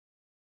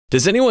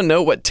Does anyone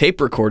know what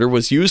tape recorder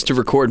was used to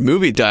record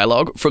movie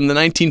dialogue from the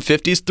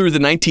 1950s through the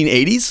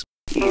 1980s?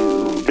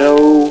 You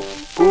know,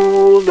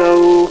 who'll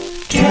know?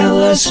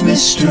 Tell us,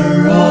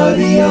 Mr.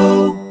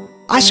 Audio.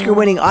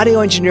 Oscar-winning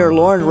audio engineer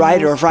Lauren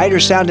Ryder of Ryder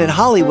Sound in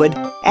Hollywood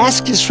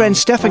asked his friend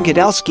Stefan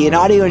Kudelski, an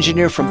audio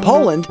engineer from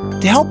Poland,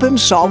 to help him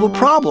solve a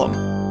problem.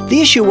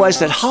 The issue was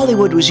that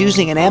Hollywood was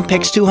using an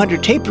Ampex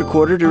 200 tape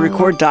recorder to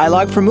record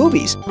dialogue for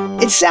movies.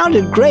 It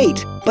sounded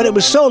great, but it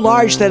was so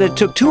large that it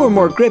took 2 or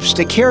more grips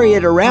to carry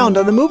it around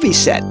on the movie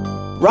set.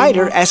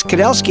 Ryder asked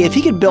Kudelski if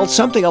he could build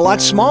something a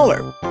lot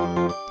smaller.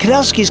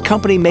 Kudelski's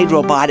company made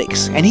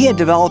robotics, and he had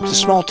developed a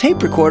small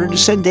tape recorder to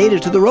send data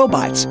to the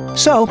robots.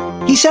 So,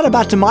 he set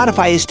about to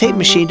modify his tape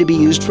machine to be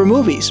used for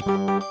movies.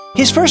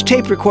 His first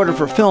tape recorder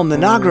for film, the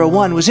Nagra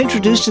 1, was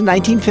introduced in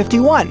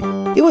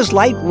 1951. It was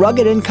light,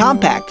 rugged, and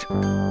compact.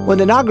 When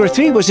the Nagra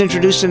 3 was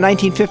introduced in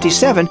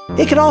 1957,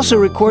 it could also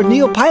record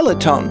neopilot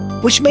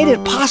tone, which made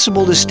it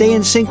possible to stay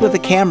in sync with the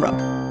camera.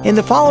 In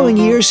the following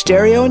years,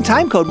 stereo and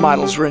timecode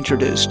models were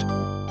introduced.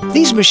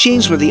 These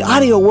machines were the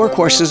audio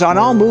workhorses on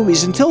all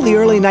movies until the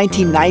early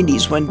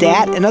 1990s, when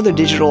DAT and other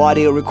digital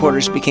audio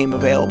recorders became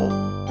available.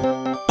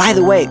 By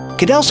the way,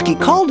 Kudelski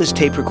called his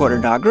tape recorder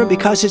Nagra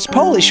because it's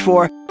Polish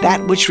for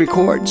that which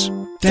records.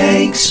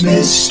 Thanks,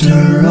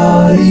 Mr.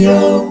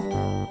 Audio.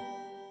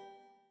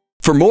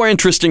 For more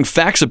interesting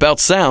facts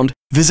about sound,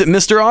 visit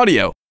Mr.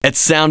 Audio at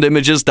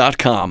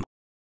soundimages.com.